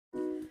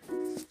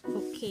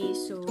Okay,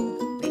 so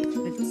wait,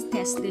 let's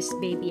test this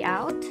baby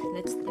out.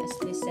 Let's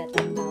test this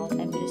setup out.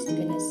 I'm just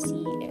gonna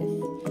see if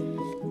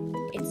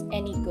it's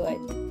any good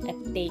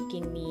at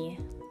taking me.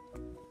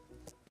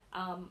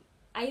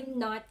 I'm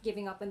not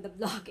giving up on the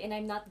blog and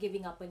I'm not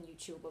giving up on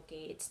YouTube,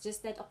 okay? It's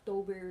just that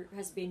October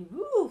has been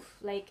woof,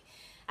 like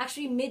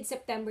actually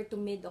mid-September to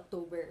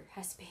mid-October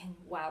has been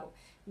wow,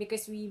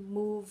 because we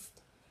moved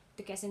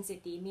to Quezon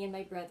City, me and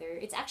my brother.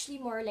 It's actually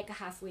more like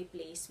a halfway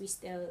place. We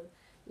still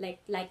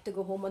like to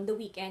go home on the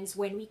weekends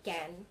when we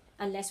can,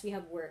 unless we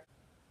have work.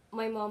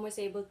 My mom was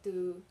able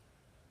to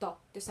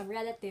talk to some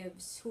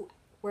relatives who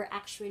were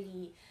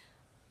actually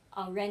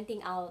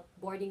renting out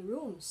boarding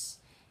rooms.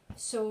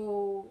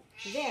 So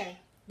there,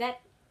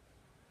 that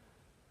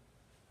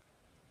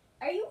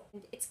are you?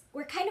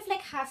 We're kind of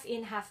like half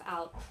in, half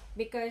out,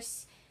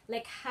 because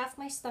like half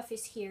my stuff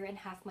is here and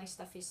half my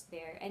stuff is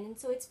there, and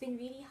so it's been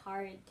really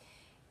hard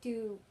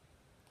to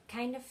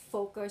kind of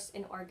focus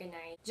and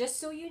organize. Just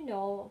so you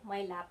know,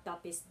 my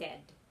laptop is dead,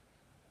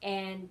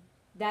 and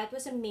that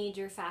was a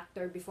major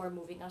factor before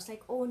moving. I was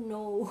like, oh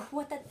no,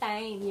 what a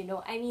time, you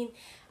know. I mean,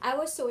 I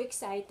was so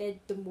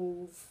excited to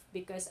move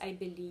because I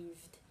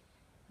believed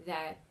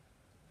that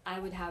I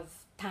would have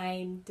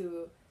time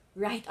to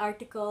write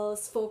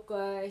articles,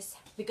 focus,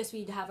 because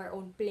we'd have our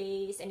own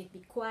place and it'd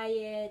be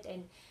quiet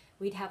and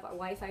we'd have our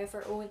Wi-Fi of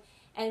our own.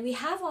 And we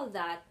have all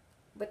that,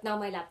 but now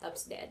my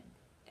laptop's dead.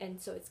 And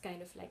so it's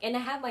kind of like, and I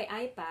have my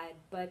iPad,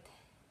 but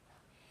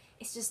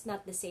it's just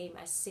not the same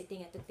as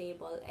sitting at the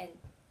table and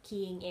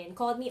keying in.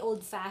 Called me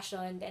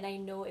old-fashioned, and I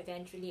know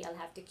eventually I'll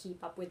have to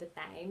keep up with the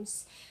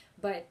times,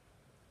 but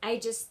I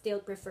just still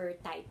prefer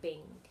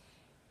typing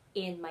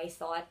in my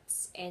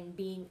thoughts and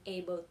being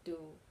able to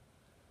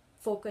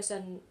focus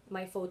on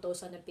my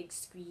photos on a big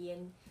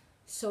screen.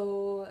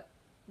 So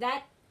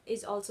that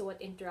is also what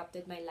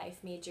interrupted my life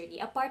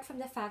majorly, apart from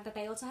the fact that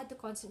I also had to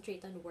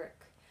concentrate on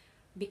work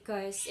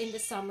because in the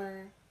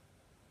summer.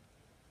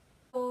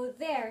 So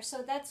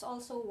that's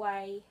also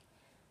why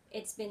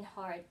it's been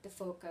hard to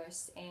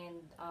focus,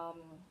 and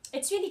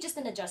it's really just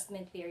an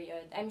adjustment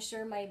period. I'm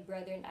sure my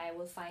brother and I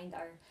will find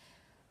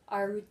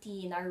our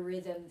routine, our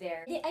rhythm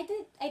there.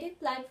 I didn't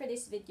plan for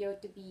this video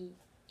to be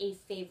a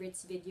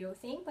favorites video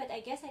thing, but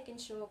I guess I can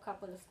show a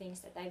couple of things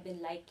that I've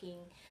been liking.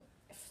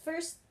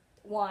 First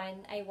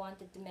one I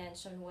wanted to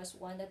mention was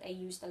one that I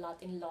used a lot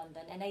in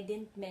London, and I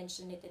didn't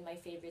mention it in my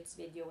favorites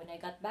video when I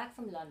got back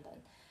from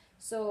London.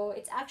 So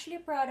it's actually a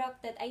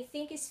product that I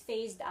think is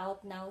phased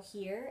out now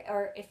here,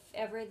 or if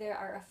ever there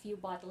are a few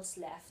bottles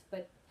left.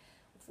 But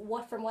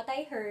from what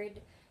I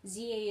heard,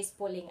 ZA is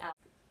pulling out.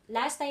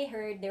 Last I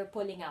heard, they're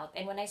pulling out,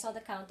 and when I saw the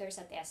counters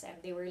at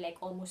SM, they were like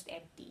almost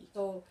empty.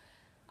 So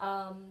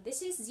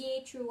this is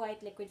ZA True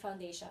White Liquid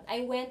Foundation.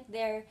 I went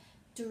there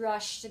to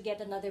rush to get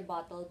another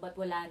bottle, but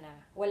wala na.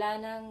 Wala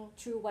nang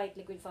True White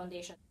Liquid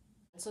Foundation.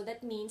 So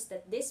that means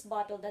that this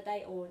bottle that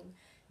I own,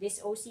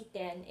 this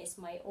OC10, is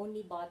my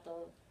only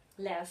bottle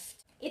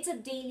left. It's a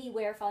daily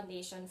wear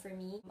foundation for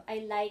me.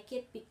 I like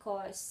it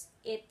because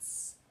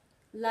it's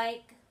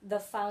like the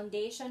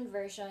foundation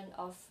version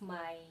of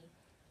my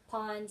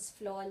Pond's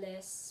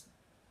Flawless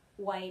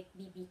White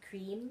BB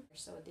Cream.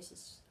 So this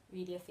is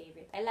really a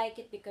favorite. I like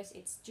it because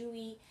it's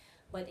dewy,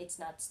 but it's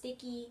not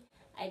sticky.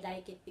 I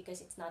like it because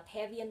it's not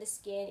heavy on the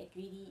skin. It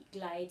really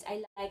glides.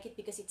 I like it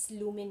because it's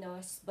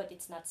luminous, but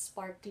it's not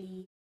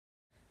sparkly.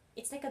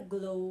 It's like a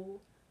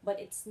glow, but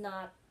it's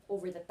not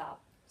over the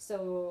top.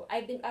 So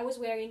I was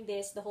wearing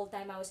this the whole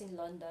time I was in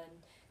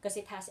London because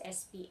it has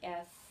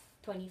SPF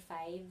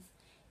 25.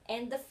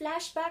 And the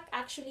flashback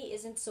actually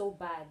isn't so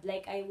bad.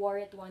 Like, I wore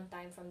it one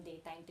time from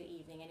daytime to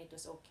evening and it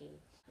was okay.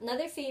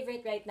 Another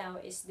favorite right now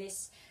is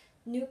this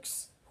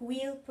NUXE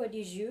Huile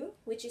Prodigieux,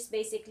 which is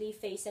basically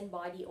face and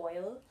body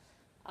oil.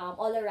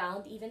 All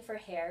around, even for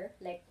hair.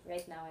 Like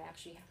right now I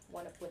actually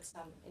want to put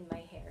some in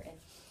my hair,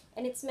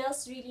 and it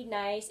smells really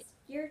nice.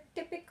 Your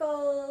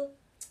typical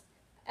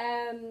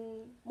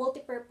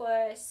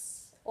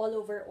multi-purpose all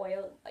over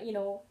oil, you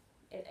know,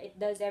 it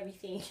does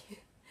everything.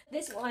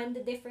 This one,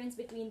 the difference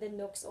between the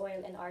NUXE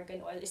oil and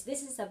argan oil is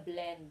this is a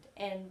blend,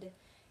 and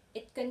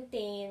it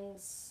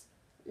contains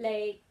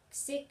like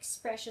 6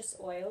 precious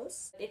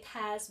oils. It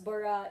has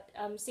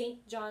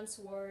St. John's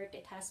wort,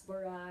 it has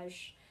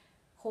borage,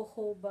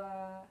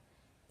 jojoba,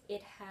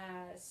 it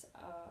has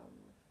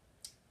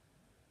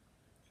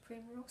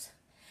primrose.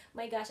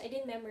 My gosh, I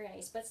didn't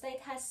memorize, but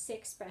it has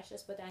 6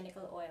 precious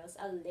botanical oils.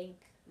 I'll link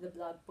the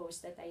blog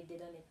post that I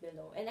did on it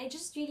below, and I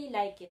just really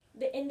like it.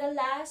 In the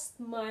last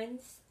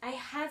month, I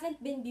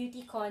haven't been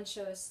beauty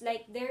conscious.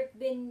 Like, there have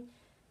been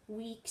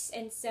weeks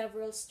and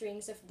several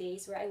strings of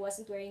days where I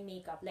wasn't wearing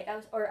makeup. Like,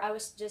 I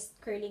was just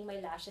curling my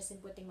lashes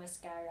and putting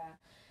mascara.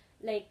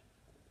 Like,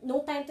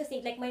 no time to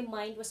think. Like, my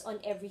mind was on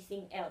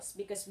everything else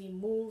because we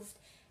moved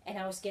and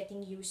I was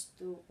getting used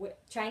to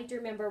trying to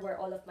remember where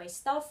all of my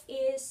stuff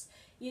is,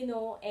 you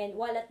know, and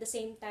while at the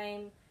same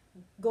time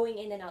going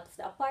in and out of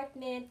the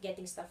apartment,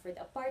 getting stuff for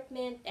the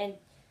apartment, and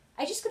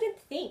I just couldn't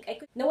think.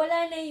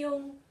 Nawala na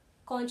yung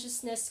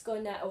consciousness ko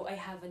na, oh, I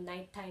have a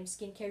nighttime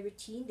skincare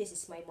routine. This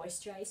is my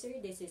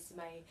moisturizer. This is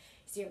my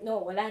serum. No,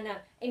 wala na.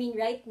 I mean,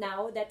 right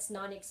now, that's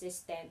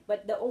non-existent.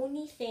 But the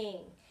only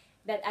thing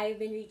that I've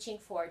been reaching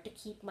for to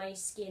keep my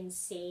skin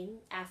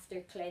sane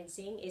after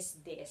cleansing is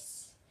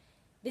this.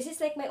 This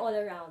is like my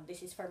all-around.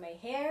 This is for my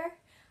hair.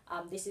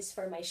 This is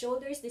for my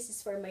shoulders. This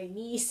is for my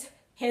knees,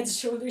 heads,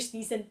 shoulders,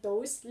 knees, and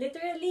toes.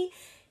 Literally,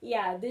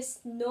 yeah, this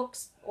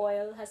NUXE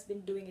oil has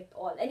been doing it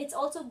all. And it's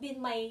also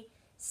been my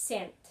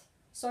scent.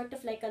 Sort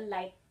of like a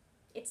light,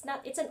 it's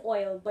an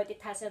oil, but it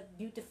has a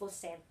beautiful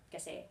scent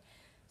kasi.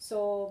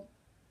 So,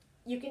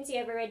 you can see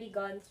I've already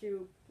gone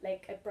through,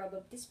 like,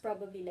 this is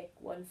probably like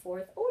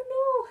 1/4. Oh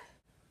no!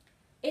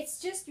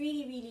 It's just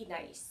really, really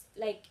nice.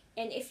 Like,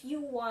 and if you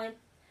want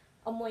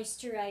a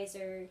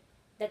moisturizer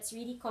that's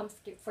really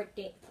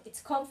comforting,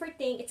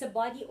 it's a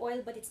body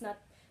oil, but it's not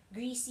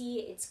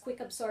greasy, it's quick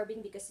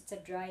absorbing because it's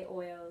a dry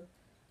oil.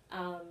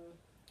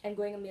 I'm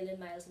going a million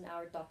miles an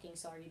hour talking,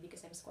 sorry,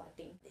 because I'm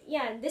squatting.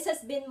 Yeah, this has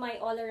been my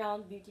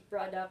all-around beauty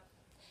product.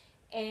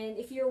 And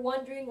if you're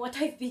wondering what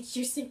I've been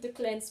using to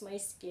cleanse my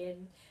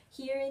skin,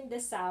 here in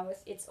the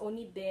South, it's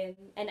only been,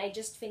 and I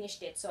just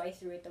finished it, so I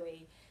threw it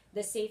away,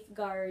 the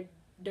Safeguard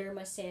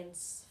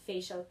Dermasense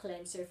Facial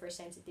Cleanser for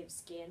Sensitive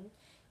Skin.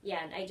 Yeah,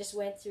 and I just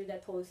went through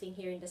that whole thing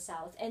here in the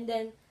South. And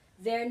then,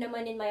 there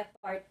naman in my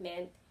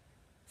apartment,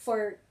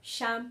 for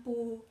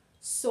shampoo,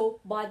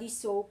 soap, body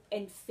soap,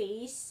 and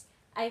face,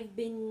 I've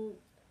been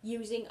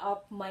using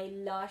up my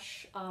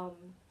Lush,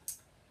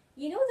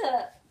 you know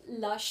the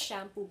Lush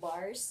shampoo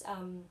bars?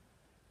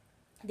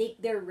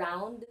 They're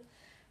round.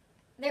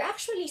 They're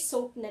actually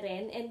soap na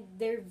rin, and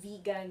they're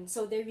vegan,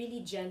 so they're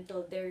really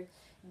gentle.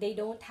 They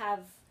don't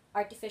have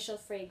artificial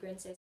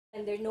fragrances,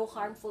 and there are no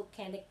harmful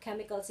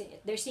chemicals in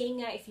it. They're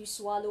saying nga if you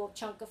swallow a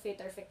chunk of it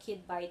or if a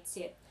kid bites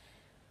it,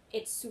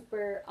 it's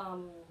super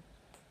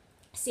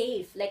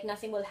safe, like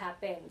nothing will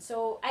happen.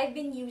 So I've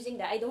been using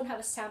that. I don't have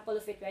a sample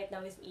of it right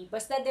now with me,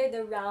 but they're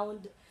the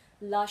round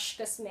Lush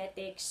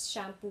Cosmetics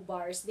shampoo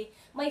bars.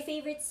 My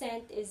favorite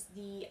scent is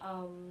the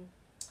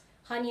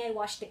Honey I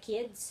Wash the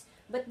Kids,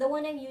 but the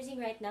one I'm using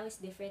right now is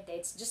different.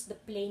 It's just the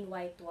plain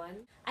white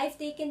one. I've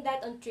taken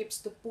that on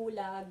trips to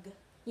Pulag,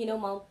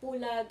 Mount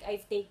Pulag.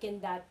 I've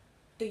taken that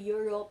to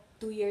Europe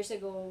 2 years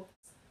ago.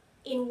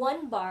 In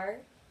one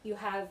bar, you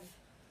have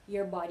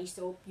your body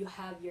soap,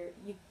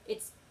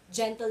 it's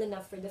gentle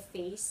enough for the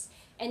face,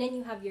 and then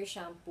you have your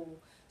shampoo.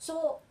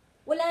 So,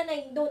 wala na,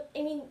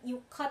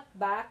 you cut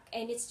back,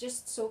 and it's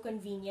just so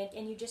convenient,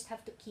 and you just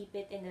have to keep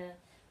it in a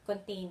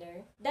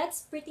container.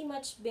 That's pretty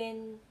much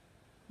been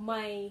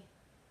my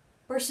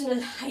personal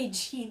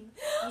hygiene.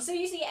 So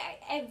you see,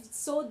 I've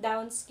so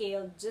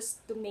downscaled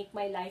just to make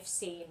my life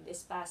sane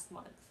this past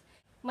month.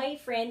 My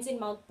friends in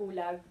Mount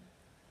Pulag,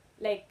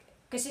 like,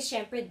 kasi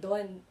syempre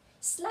doon,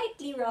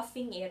 slightly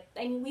roughing it.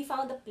 I mean, we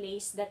found a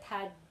place that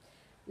had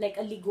like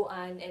a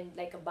liguan and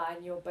like a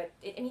banyo, but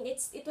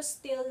it was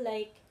still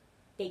like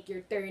take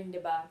your turn,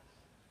 diba?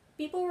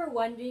 People were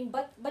wondering,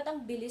 but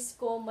ang bilis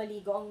ko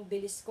maligo, ang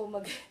bilis ko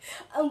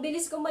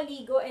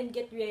maligo and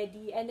get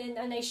ready,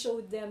 and I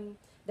showed them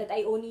that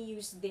I only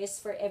use this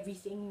for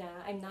everything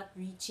na. I'm not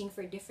reaching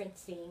for different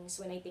things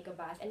when I take a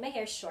bath, and my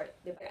hair's short,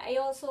 diba? I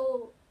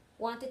also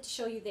wanted to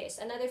show you this.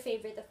 Another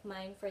favorite of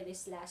mine for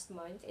this last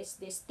month is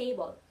this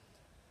table.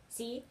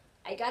 See?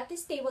 I got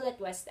this table at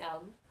West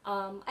Elm.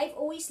 I've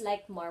always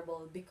liked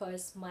marble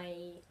because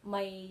my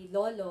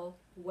lolo,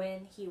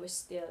 when he was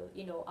still,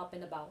 up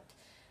and about,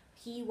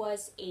 he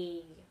was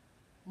a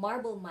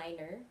marble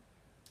miner,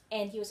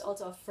 and he was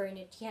also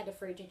he had a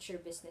furniture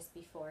business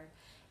before.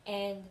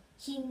 And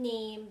he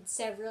named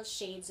several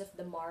shades of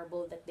the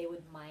marble that they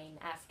would mine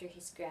after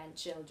his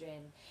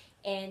grandchildren.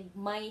 And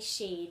my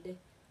shade,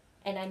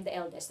 and I'm the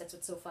eldest, that's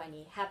what's so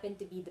funny, happened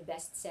to be the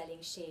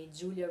best-selling shade,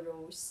 Julia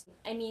Rose.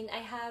 I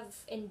have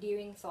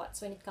endearing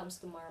thoughts when it comes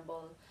to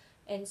marble.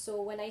 And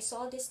so when I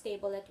saw this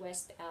table at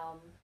West Elm,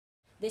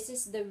 this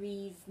is the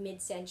Reeve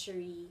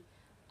mid-century,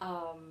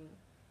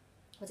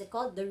 what's it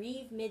called? The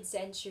Reeve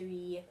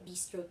mid-century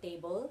bistro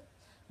table,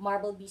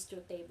 marble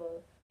bistro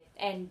table.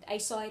 And I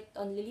saw it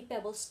on Lily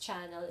Pebble's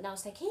channel, and I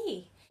was like,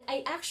 hey,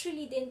 I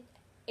actually didn't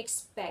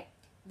expect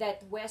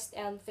that West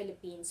Elm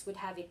Philippines would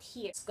have it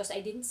here, because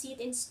I didn't see it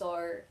in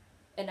store,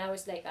 and I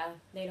was like,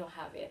 they don't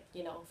have it,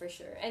 for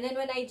sure. And then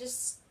when I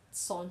just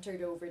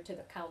sauntered over to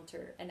the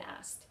counter and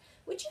asked,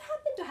 would you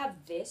happen to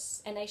have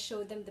this? And I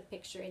showed them the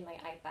picture in my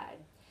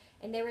iPad,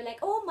 and they were like,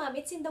 oh mom,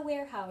 it's in the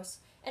warehouse.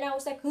 And I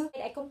was like, huh?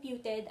 I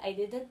computed, I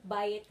didn't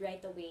buy it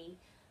right away.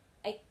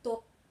 It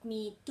took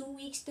me 2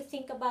 weeks to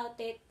think about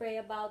it, pray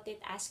about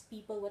it, ask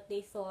people what they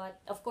thought.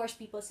 Of course,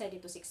 people said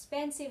it was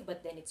expensive,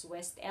 but then it's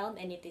West Elm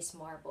and it is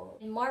marble.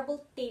 And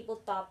marble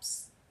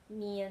tabletops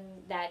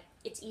mean that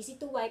it's easy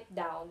to wipe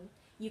down.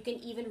 You can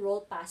even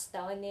roll pasta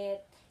on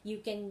it. You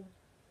can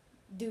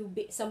do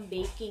some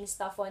baking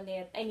stuff on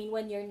it.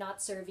 When you're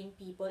not serving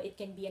people, it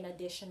can be an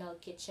additional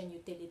kitchen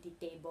utility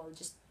table.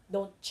 Just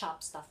don't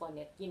chop stuff on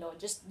it,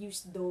 just use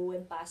dough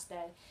and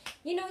pasta.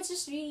 It's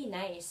just really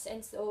nice.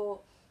 And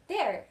so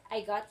there,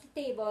 I got the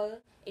table.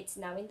 It's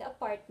now in the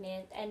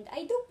apartment, and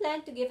I do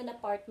plan to give an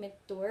apartment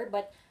tour,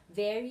 but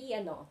very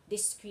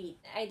discreet.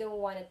 I don't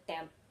want to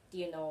tempt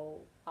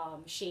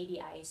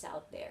shady eyes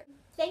out there.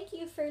 Thank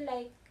you for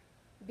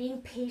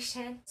being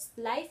patient.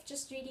 Life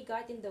just really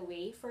got in the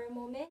way for a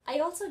moment. I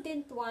also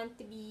didn't want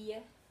to be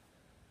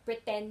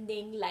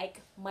pretending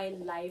like my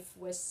life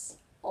was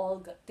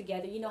all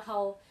together. You know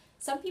how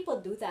some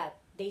people do that.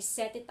 They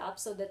set it up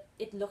so that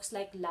it looks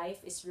like life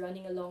is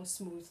running along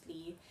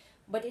smoothly,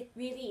 but it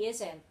really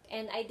isn't.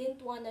 And I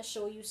didn't want to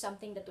show you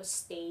something that was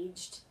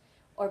staged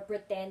or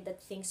pretend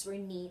that things were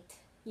neat.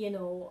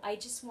 I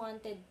just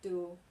wanted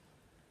to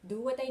do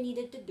what I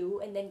needed to do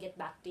and then get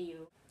back to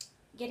you.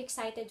 Get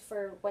excited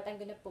for what I'm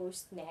gonna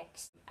post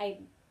next.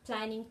 I'm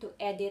planning to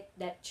edit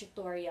that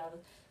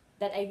tutorial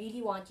that I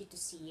really want you to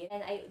see.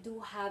 And I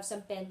do have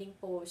some pending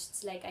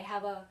posts. Like I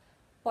have a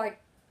part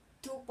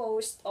 2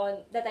 post on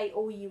that I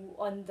owe you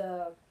on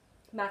the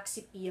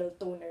Maxi Peel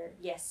toner.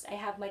 Yes, I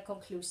have my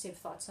conclusive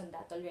thoughts on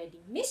that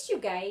already. Miss you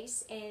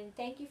guys, and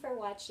thank you for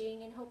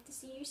watching, and hope to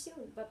see you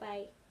soon.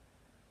 Bye-bye.